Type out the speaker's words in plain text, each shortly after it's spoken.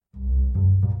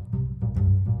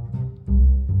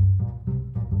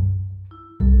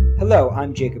Hello,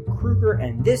 I'm Jacob Kruger,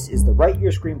 and this is the Write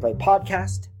Your Screenplay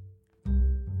podcast.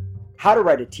 How to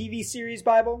Write a TV Series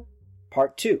Bible,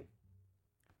 Part 2.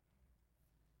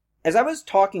 As I was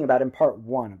talking about in Part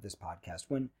 1 of this podcast,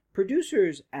 when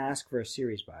producers ask for a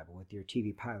series Bible with your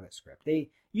TV pilot script, they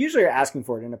usually are asking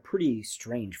for it in a pretty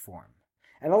strange form.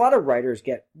 And a lot of writers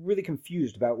get really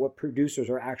confused about what producers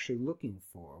are actually looking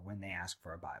for when they ask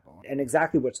for a Bible, and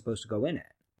exactly what's supposed to go in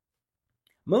it.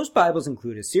 Most Bibles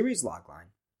include a series logline,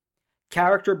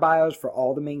 character bios for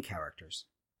all the main characters,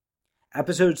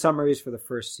 episode summaries for the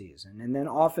first season, and then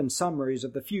often summaries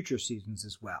of the future seasons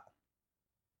as well.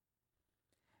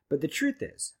 But the truth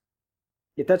is,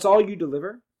 if that's all you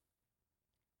deliver,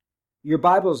 your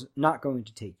Bible's not going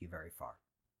to take you very far.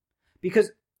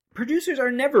 Because producers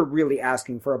are never really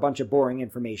asking for a bunch of boring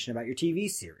information about your TV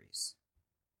series.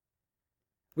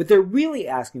 What they're really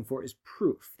asking for is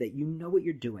proof that you know what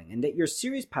you're doing and that your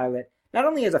series pilot not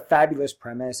only has a fabulous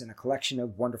premise and a collection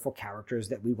of wonderful characters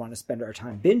that we want to spend our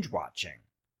time binge-watching,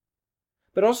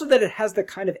 but also that it has the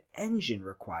kind of engine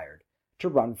required to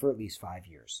run for at least 5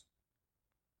 years.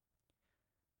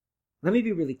 Let me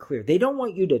be really clear. They don't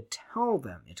want you to tell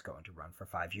them it's going to run for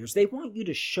 5 years. They want you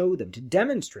to show them, to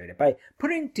demonstrate it by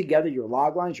putting together your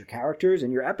loglines, your characters,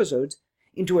 and your episodes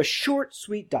into a short,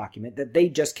 sweet document that they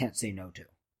just can't say no to.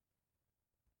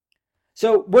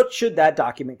 So what should that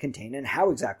document contain, and how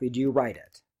exactly do you write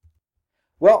it?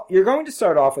 Well, you're going to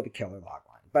start off with a killer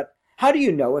logline, but how do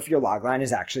you know if your logline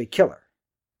is actually killer?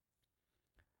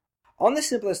 On the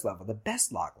simplest level, the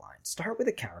best loglines start with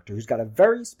a character who's got a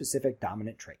very specific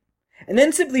dominant trait, and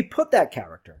then simply put that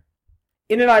character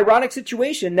in an ironic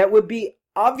situation that would be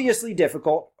obviously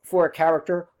difficult for a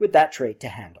character with that trait to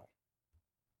handle.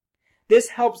 This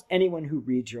helps anyone who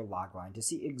reads your logline to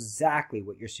see exactly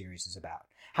what your series is about,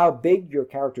 how big your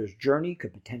character's journey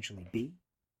could potentially be,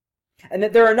 and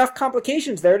that there are enough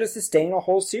complications there to sustain a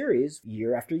whole series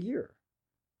year after year.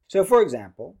 So, for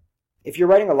example, if you're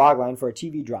writing a logline for a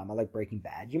TV drama like Breaking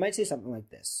Bad, you might say something like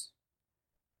this.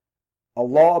 A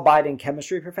law-abiding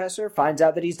chemistry professor finds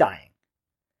out that he's dying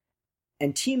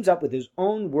and teams up with his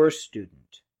own worst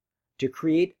student to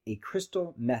create a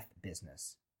crystal meth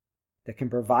business that can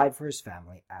provide for his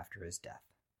family after his death.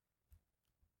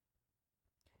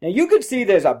 Now you could see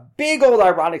there's a big old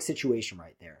ironic situation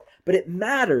right there, but it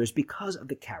matters because of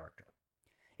the character.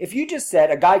 If you just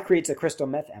said a guy creates a crystal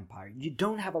meth empire, you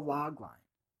don't have a logline.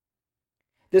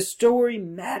 The story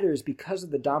matters because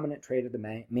of the dominant trait of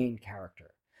the main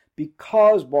character,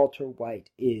 because Walter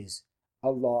White is a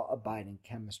law-abiding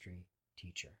chemistry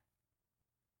teacher,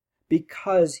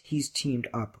 because he's teamed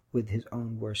up with his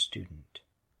own worst student,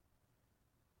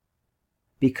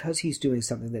 because he's doing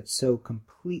something that's so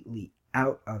completely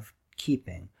out of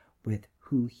keeping with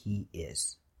who he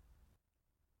is.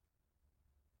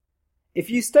 If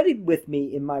you studied with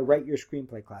me in my Write Your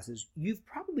Screenplay classes, you've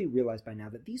probably realized by now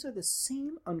that these are the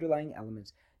same underlying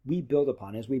elements we build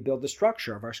upon as we build the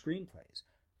structure of our screenplays.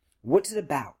 What's it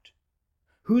about?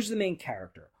 Who's the main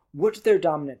character? What's their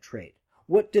dominant trait?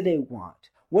 What do they want?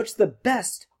 What's the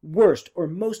best, worst, or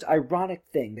most ironic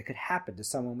thing that could happen to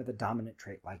someone with a dominant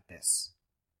trait like this?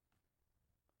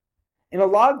 In a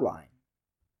logline,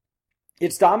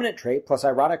 it's dominant trait plus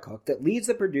ironic hook that leads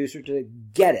the producer to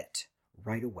get it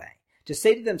right away, to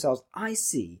say to themselves, I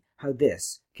see how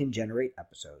this can generate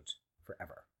episodes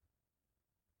forever.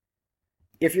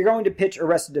 If you're going to pitch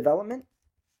Arrested Development,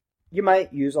 you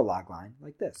might use a logline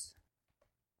like this.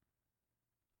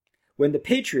 When the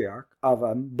patriarch of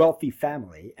a wealthy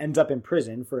family ends up in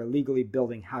prison for illegally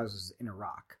building houses in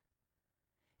Iraq,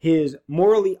 his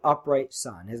morally upright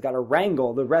son has got to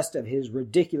wrangle the rest of his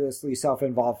ridiculously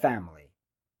self-involved family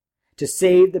to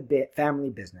save the family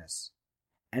business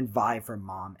and vie for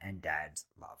mom and dad's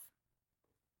love.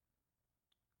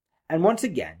 And once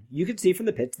again, you can see from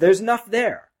the pitch, there's enough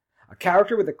there. A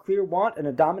character with a clear want and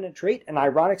a dominant trait, an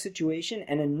ironic situation,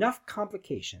 and enough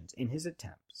complications in his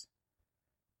attempts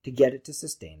to get it to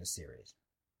sustain a series.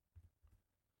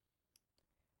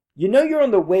 You know you're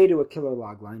on the way to a killer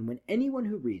logline when anyone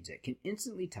who reads it can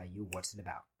instantly tell you what's it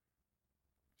about,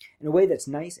 in a way that's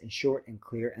nice and short and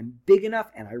clear and big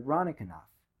enough and ironic enough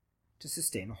to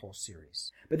sustain a whole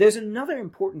series. But there's another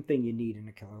important thing you need in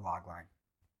a killer logline.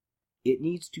 It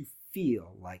needs to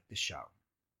feel like the show.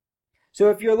 So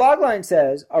if your logline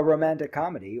says a romantic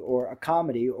comedy or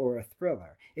a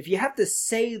thriller, if you have to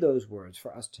say those words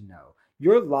for us to know,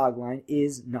 your logline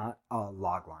is not a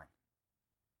logline.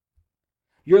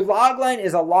 Your logline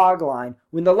is a logline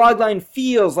when the logline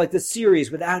feels like the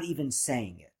series without even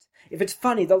saying it. If it's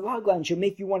funny, the logline should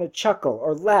make you want to chuckle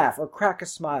or laugh or crack a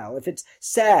smile. If it's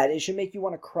sad, it should make you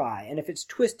want to cry. And if it's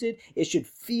twisted, it should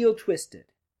feel twisted.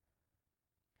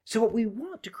 So what we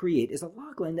want to create is a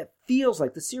logline that feels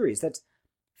like the series, that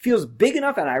feels big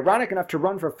enough and ironic enough to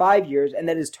run for 5 years, and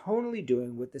that is tonally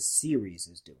doing what the series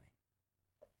is doing.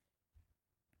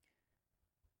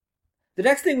 The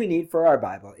next thing we need for our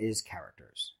Bible is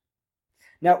characters.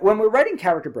 Now, when we're writing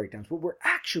character breakdowns, what we're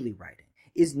actually writing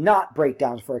is not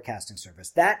breakdowns for a casting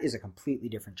service. That is a completely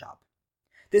different job.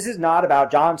 This is not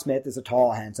about John Smith is a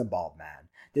tall, handsome, bald man.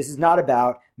 This is not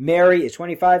about Mary is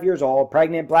 25 years old,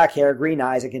 pregnant, black hair, green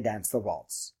eyes, and can dance the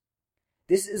waltz.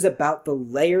 This is about the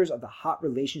layers of the hot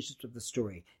relationships of the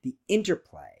story, the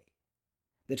interplay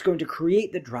that's going to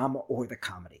create the drama or the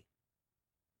comedy.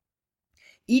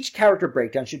 Each character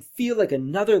breakdown should feel like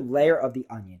another layer of the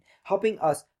onion, helping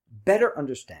us better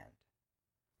understand,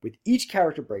 with each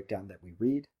character breakdown that we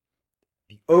read,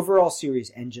 the overall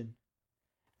series engine,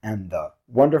 and the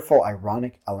wonderful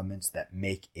ironic elements that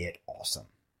make it awesome.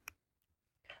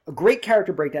 A great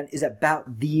character breakdown is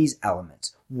about these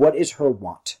elements. What is her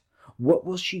want? What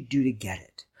will she do to get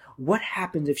it? What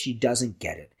happens if she doesn't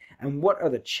get it? And what are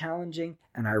the challenging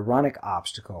and ironic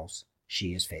obstacles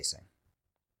she is facing?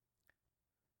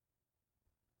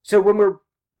 So when we're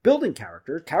building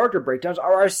characters, character breakdowns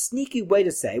are our sneaky way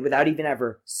to say, without even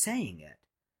ever saying it,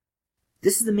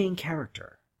 this is the main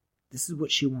character. This is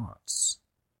what she wants.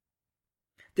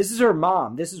 This is her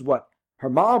mom. This is what her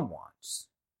mom wants.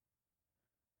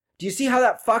 Do you see how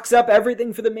that fucks up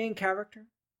everything for the main character?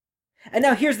 And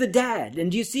now here's the dad.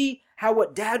 And do you see how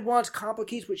what dad wants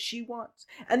complicates what she wants?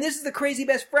 And this is the crazy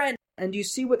best friend. And do you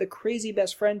see what the crazy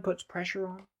best friend puts pressure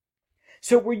on?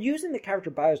 So we're using the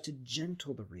character bios to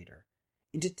gentle the reader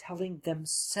into telling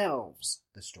themselves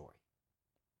the story.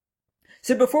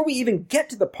 So before we even get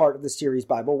to the part of the series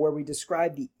Bible where we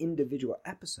describe the individual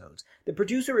episodes, the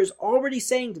producer is already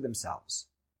saying to themselves,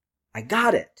 I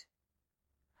got it.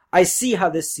 I see how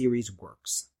this series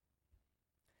works.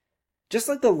 Just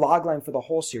like the logline for the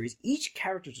whole series, each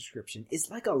character description is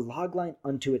like a logline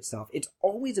unto itself. It's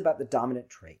always about the dominant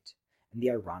trait and the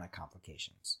ironic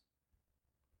complications.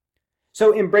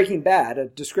 So in Breaking Bad, a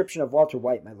description of Walter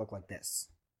White might look like this.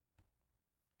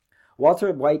 Walter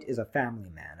White is a family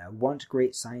man, a once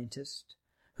great scientist,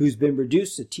 who's been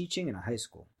reduced to teaching in a high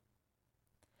school.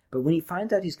 But when he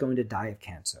finds out he's going to die of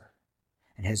cancer,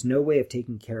 and has no way of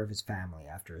taking care of his family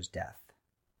after his death,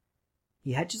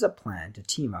 he hatches a plan to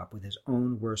team up with his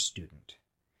own worst student,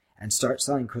 and start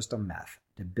selling crystal meth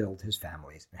to build his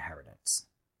family's inheritance.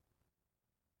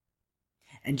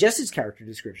 And Jesse's character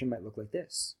description might look like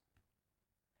this.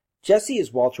 Jesse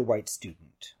is Walter White's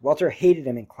student. Walter hated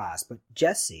him in class, but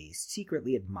Jesse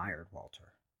secretly admired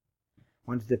Walter.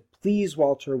 Wanted to please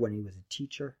Walter when he was a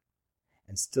teacher,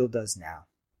 and still does now.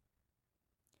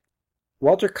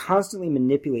 Walter constantly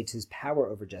manipulates his power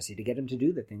over Jesse to get him to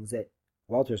do the things that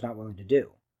Walter's not willing to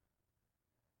do.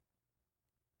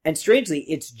 And strangely,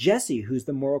 it's Jesse who's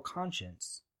the moral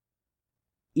conscience,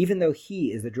 even though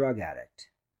he is the drug addict.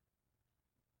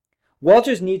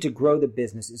 Walter's need to grow the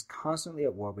business is constantly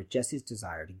at war with Jesse's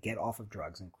desire to get off of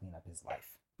drugs and clean up his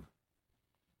life.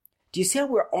 Do you see how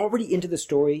we're already into the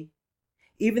story?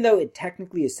 Even though it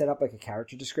technically is set up like a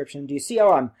character description, do you see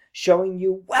how I'm showing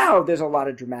you, wow, there's a lot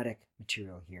of dramatic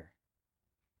material here?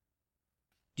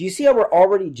 Do you see how we're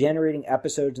already generating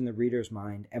episodes in the reader's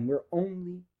mind, and we're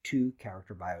only 2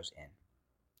 character bios in?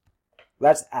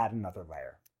 Let's add another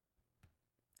layer.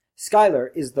 Skylar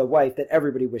is the wife that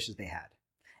everybody wishes they had.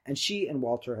 And she and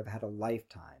Walter have had a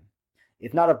lifetime,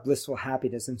 if not of blissful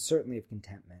happiness, then certainly of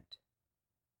contentment.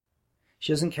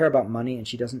 She doesn't care about money, and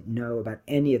she doesn't know about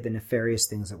any of the nefarious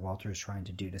things that Walter is trying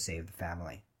to do to save the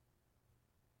family.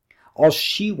 All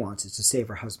she wants is to save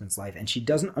her husband's life, and she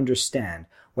doesn't understand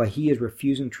why he is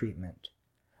refusing treatment,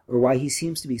 or why he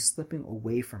seems to be slipping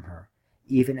away from her,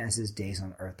 even as his days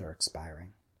on earth are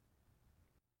expiring.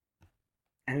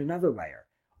 And another layer.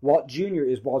 Walt Jr.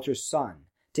 is Walter's son.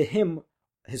 To him,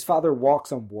 his father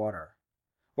walks on water.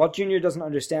 Walt Jr. doesn't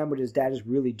understand what his dad is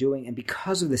really doing, and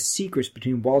because of the secrets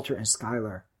between Walter and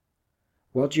Skylar,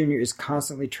 Walt Jr. is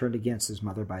constantly turned against his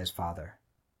mother by his father,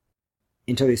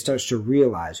 until he starts to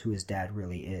realize who his dad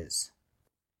really is.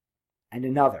 And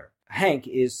another, Hank,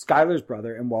 is Skylar's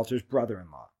brother and Walter's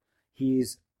brother-in-law.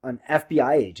 He's an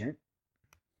FBI agent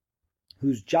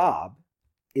whose job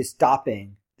is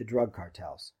stopping the drug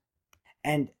cartels.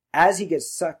 And as he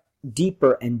gets sucked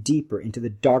deeper and deeper into the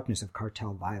darkness of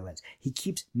cartel violence, he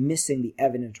keeps missing the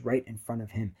evidence right in front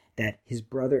of him that his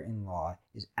brother-in-law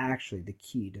is actually the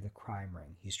key to the crime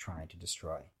ring he's trying to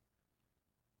destroy.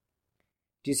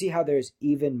 Do you see how there's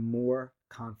even more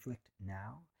conflict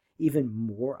now? Even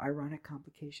more ironic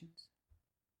complications?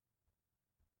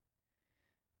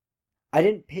 I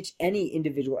didn't pitch any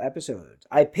individual episodes.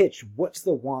 I pitched what's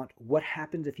the want, what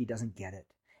happens if he doesn't get it,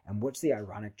 and what's the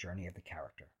ironic journey of the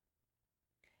character.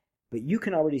 But you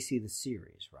can already see the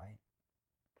series, right?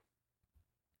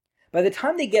 By the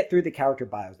time they get through the character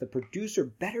bios, the producer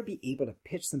better be able to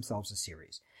pitch themselves a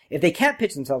series. If they can't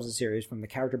pitch themselves a series from the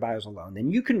character bios alone, then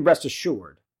you can rest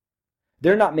assured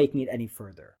they're not making it any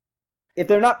further. If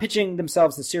they're not pitching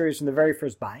themselves the series from the very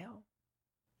first bio,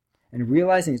 and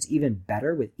realizing it's even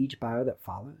better with each bio that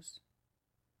follows,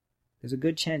 there's a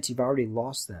good chance you've already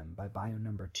lost them by bio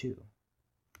number 2.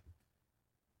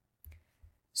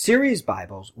 Series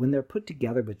Bibles, when they're put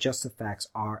together with just the facts,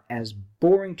 are as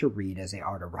boring to read as they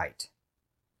are to write.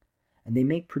 And they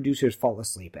make producers fall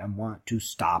asleep and want to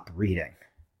stop reading.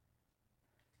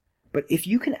 But if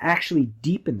you can actually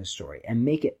deepen the story and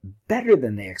make it better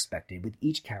than they expected with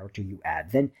each character you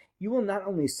add, then you will not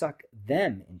only suck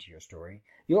them into your story,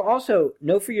 you'll also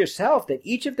know for yourself that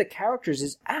each of the characters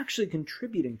is actually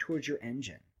contributing towards your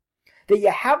engine. That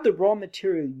you have the raw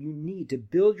material you need to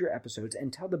build your episodes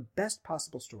and tell the best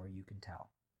possible story you can tell.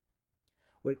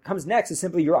 What comes next is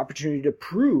simply your opportunity to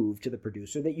prove to the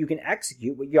producer that you can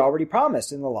execute what you already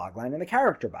promised in the logline and the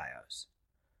character bios.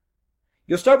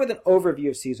 You'll start with an overview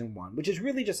of Season 1, which is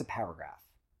really just a paragraph.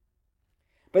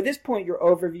 By this point, your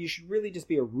overview should really just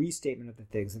be a restatement of the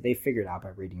things that they figured out by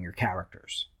reading your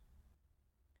characters.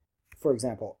 For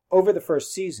example, over the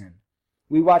first season,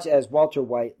 we watch as Walter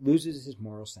White loses his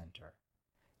moral center,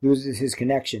 loses his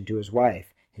connection to his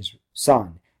wife, his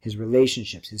son, his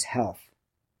relationships, his health.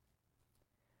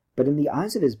 But in the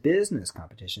eyes of his business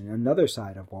competition, another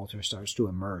side of Walter starts to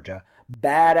emerge, a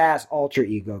badass alter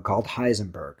ego called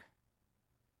Heisenberg,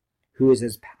 who is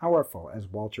as powerful as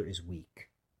Walter is weak.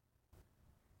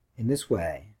 In this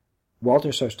way,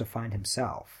 Walter starts to find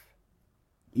himself,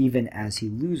 even as he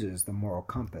loses the moral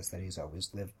compass that he's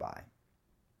always lived by.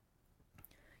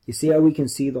 You see how we can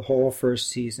see the whole first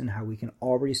season, how we can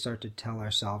already start to tell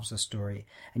ourselves a story,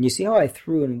 and you see how I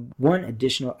threw in one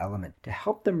additional element to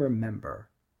help them remember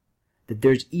that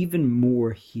there's even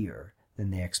more here than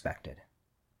they expected.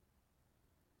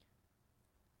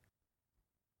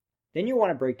 Then you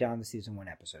want to break down the Season 1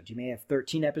 episodes. You may have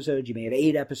 13 episodes, you may have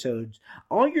 8 episodes.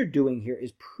 All you're doing here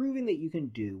is proving that you can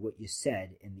do what you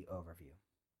said in the overview.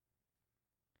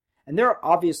 And there are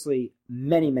obviously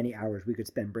many, many hours we could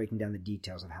spend breaking down the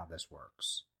details of how this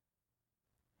works.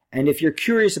 And if you're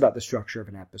curious about the structure of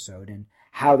an episode and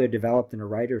how they're developed in a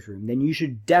writer's room, then you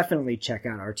should definitely check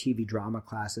out our TV drama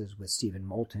classes with Stephen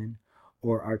Moulton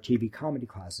or our TV comedy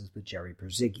classes with Jerry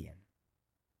Perzigian.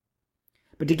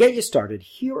 But to get you started,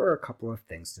 here are a couple of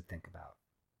things to think about.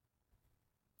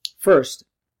 First,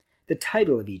 the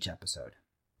title of each episode.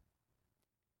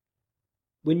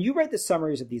 When you write the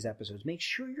summaries of these episodes, make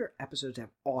sure your episodes have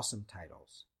awesome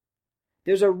titles.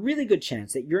 There's a really good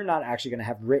chance that you're not actually going to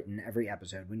have written every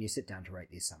episode when you sit down to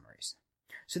write these summaries.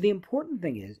 So the important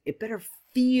thing is, it better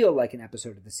feel like an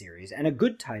episode of the series, and a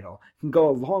good title can go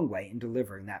a long way in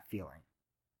delivering that feeling.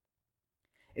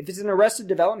 If it's an Arrested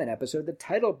Development episode, the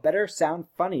title better sound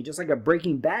funny, just like a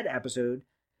Breaking Bad episode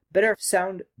better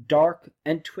sound dark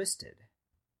and twisted.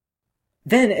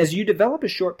 Then, as you develop a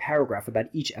short paragraph about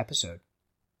each episode,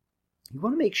 you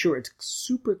want to make sure it's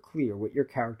super clear what your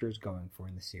character is going for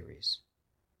in the series,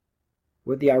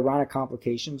 what the ironic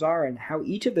complications are, and how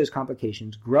each of those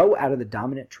complications grow out of the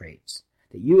dominant traits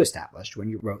that you established when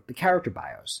you wrote the character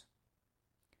bios.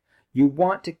 You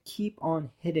want to keep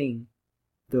on hitting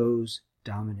those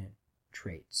dominant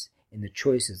traits in the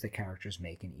choices the characters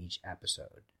make in each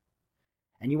episode.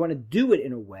 And you want to do it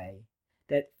in a way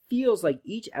that feels like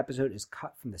each episode is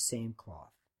cut from the same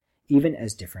cloth, even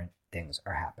as different things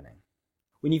are happening.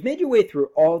 When you've made your way through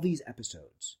all these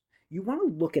episodes, you want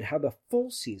to look at how the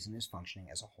full season is functioning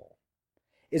as a whole.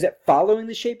 Is it following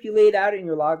the shape you laid out in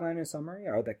your logline and summary?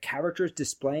 Are the characters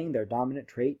displaying their dominant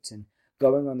traits and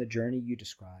going on the journey you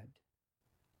described?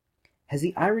 Has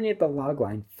the irony of the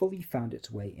logline fully found its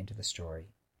way into the story?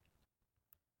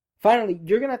 Finally,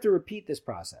 you're going to have to repeat this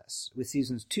process with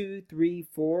seasons 2, 3,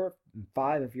 4, and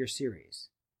 5 of your series.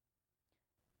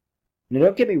 Now,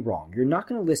 don't get me wrong, you're not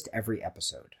going to list every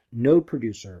episode. No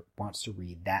producer wants to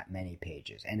read that many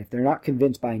pages, and if they're not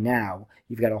convinced by now,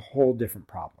 you've got a whole different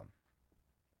problem.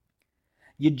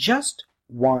 You just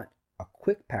want a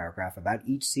quick paragraph about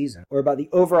each season, or about the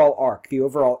overall arc, the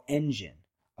overall engine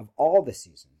of all the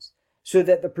seasons, so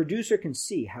that the producer can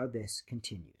see how this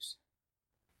continues.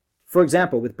 For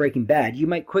example, with Breaking Bad, you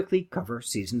might quickly cover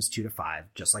seasons 2 to 5,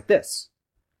 just like this.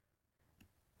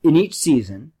 In each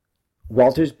season,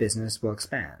 Walter's business will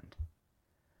expand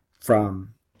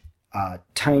from a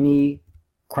tiny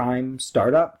crime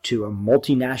startup to a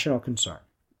multinational concern.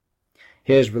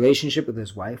 His relationship with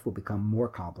his wife will become more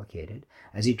complicated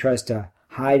as he tries to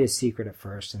hide his secret at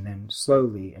first and then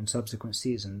slowly, in subsequent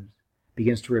seasons,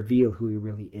 begins to reveal who he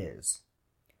really is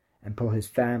and pull his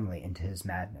family into his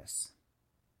madness.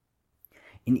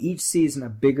 In each season, a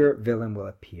bigger villain will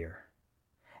appear.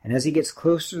 And as he gets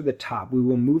closer to the top, we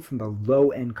will move from the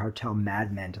low-end cartel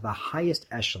madmen to the highest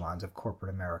echelons of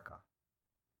corporate America.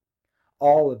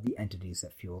 All of the entities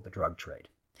that fuel the drug trade.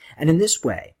 And in this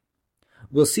way,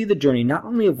 we'll see the journey not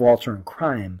only of Walter and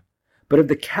crime, but of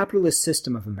the capitalist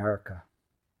system of America,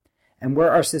 and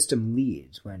where our system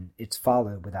leads when it's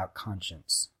followed without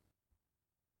conscience.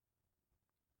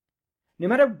 No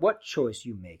matter what choice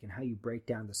you make and how you break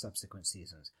down the subsequent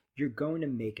seasons, you're going to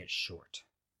make it short.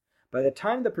 By the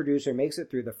time the producer makes it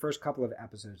through the first couple of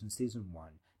episodes in season 1,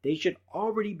 they should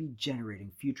already be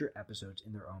generating future episodes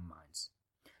in their own minds.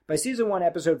 By season 1,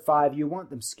 episode 5, you want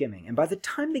them skimming, and by the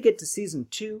time they get to season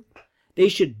 2, they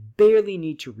should barely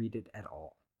need to read it at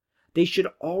all. They should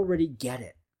already get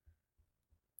it.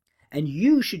 And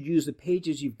you should use the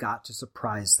pages you've got to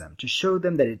surprise them, to show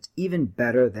them that it's even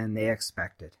better than they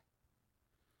expected.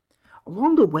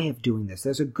 Along the way of doing this,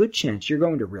 there's a good chance you're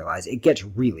going to realize it gets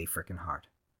really freaking hard.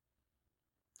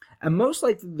 And most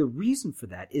likely the reason for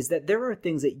that is that there are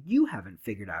things that you haven't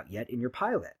figured out yet in your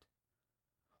pilot.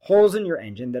 Holes in your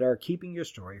engine that are keeping your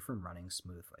story from running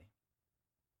smoothly.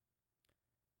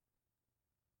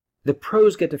 The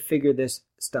pros get to figure this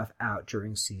stuff out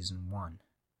during season 1.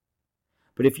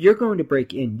 But if you're going to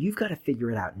break in, you've got to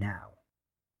figure it out now.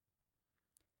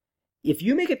 If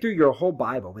you make it through your whole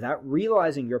Bible without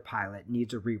realizing your pilot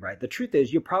needs a rewrite, the truth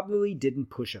is you probably didn't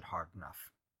push it hard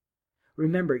enough.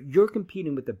 Remember, you're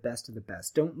competing with the best of the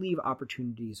best. Don't leave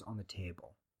opportunities on the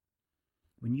table.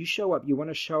 When you show up, you want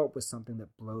to show up with something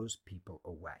that blows people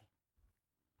away.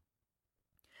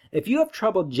 If you have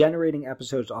trouble generating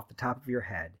episodes off the top of your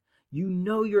head, you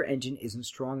know your engine isn't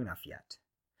strong enough yet.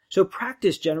 So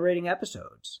practice generating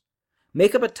episodes.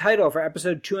 Make up a title for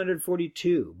episode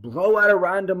 242. Blow out a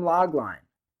random logline.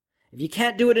 If you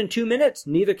can't do it in 2 minutes,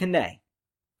 neither can they.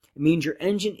 It means your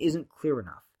engine isn't clear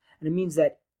enough. And it means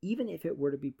that even if it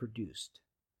were to be produced,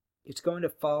 it's going to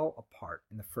fall apart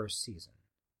in the first season.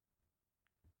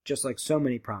 Just like so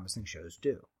many promising shows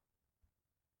do.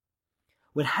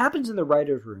 What happens in the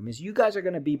writer's room is you guys are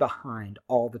going to be behind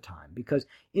all the time because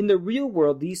in the real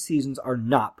world, these seasons are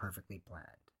not perfectly planned.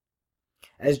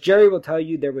 As Jerry will tell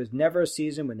you, there was never a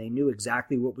season when they knew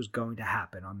exactly what was going to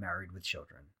happen on Married with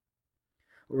Children.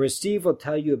 Or as Steve will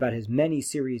tell you about his many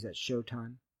series at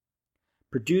Showtime,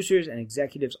 producers and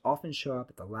executives often show up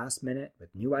at the last minute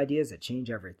with new ideas that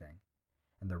change everything,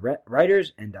 and the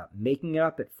writers end up making it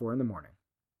up at 4 a.m.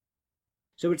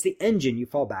 So it's the engine you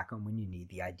fall back on when you need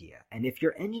the idea. And if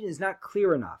your engine is not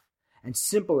clear enough and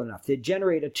simple enough to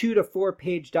generate a 2 to 4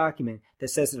 page document that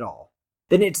says it all,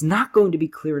 then it's not going to be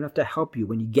clear enough to help you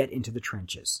when you get into the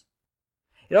trenches.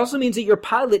 It also means that your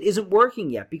pilot isn't working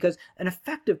yet because an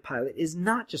effective pilot is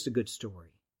not just a good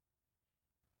story.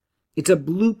 It's a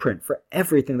blueprint for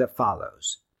everything that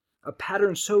follows, a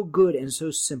pattern so good and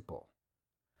so simple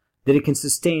that it can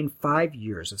sustain 5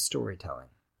 years of storytelling.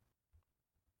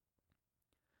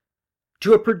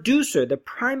 To a producer, the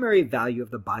primary value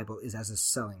of the Bible is as a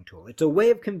selling tool. It's a way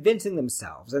of convincing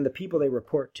themselves and the people they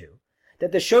report to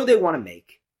that the show they want to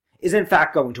make is in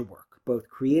fact going to work, both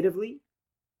creatively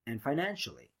and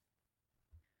financially.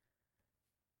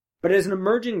 But as an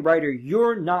emerging writer,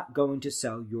 you're not going to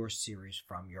sell your series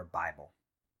from your Bible.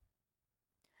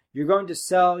 You're going to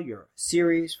sell your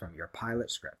series from your pilot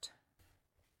script.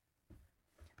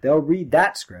 They'll read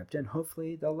that script and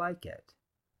hopefully they'll like it.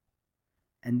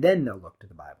 And then they'll look to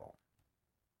the Bible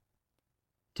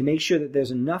to make sure that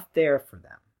there's enough there for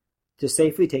them to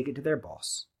safely take it to their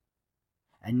boss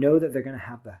and know that they're going to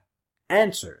have the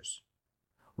answers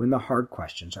when the hard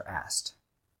questions are asked.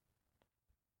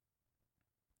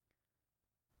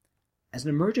 As an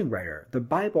emerging writer, the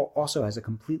Bible also has a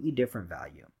completely different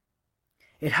value.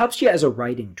 It helps you as a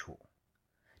writing tool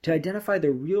to identify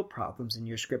the real problems in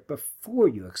your script before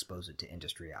you expose it to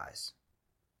industry eyes.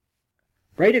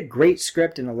 Write a great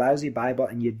script in a lousy Bible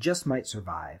and you just might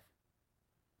survive.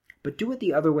 But do it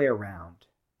the other way around,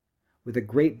 with a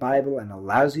great Bible and a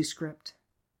lousy script,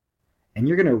 and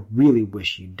you're going to really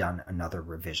wish you'd done another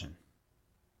revision.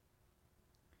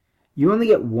 You only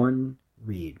get one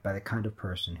read by the kind of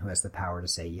person who has the power to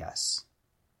say yes.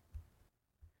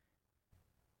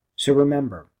 So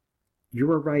remember,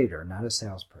 you're a writer, not a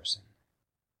salesperson.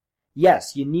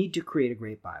 Yes, you need to create a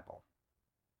great Bible,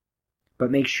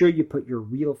 but make sure you put your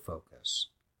real focus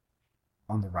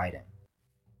on the writing.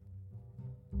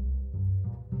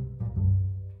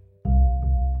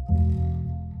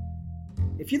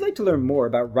 If you'd like to learn more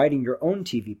about writing your own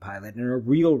TV pilot in a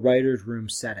real writer's room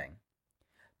setting,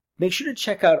 make sure to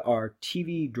check out our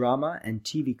TV drama and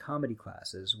TV comedy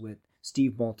classes with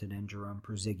Steve Moulton and Jerome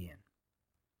Perzigian.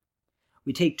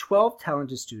 We take 12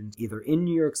 talented students either in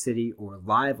New York City or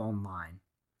live online,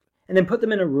 and then put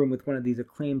them in a room with one of these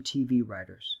acclaimed TV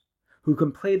writers who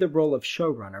can play the role of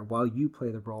showrunner while you play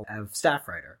the role of staff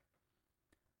writer.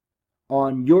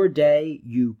 On your day,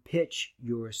 you pitch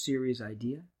your series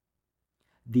idea.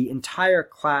 The entire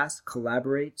class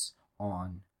collaborates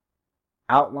on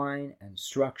outline and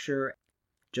structure,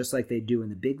 just like they do in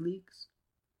the big leagues.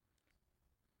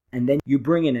 And then you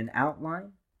bring in an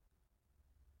outline,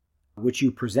 which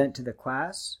you present to the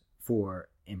class for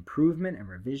improvement and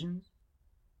revisions.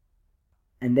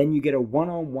 And then you get a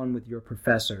one-on-one with your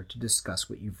professor to discuss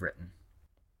what you've written.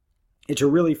 It's a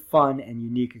really fun and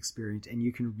unique experience, and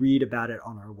you can read about it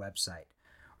on our website,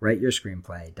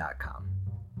 writeyourscreenplay.com.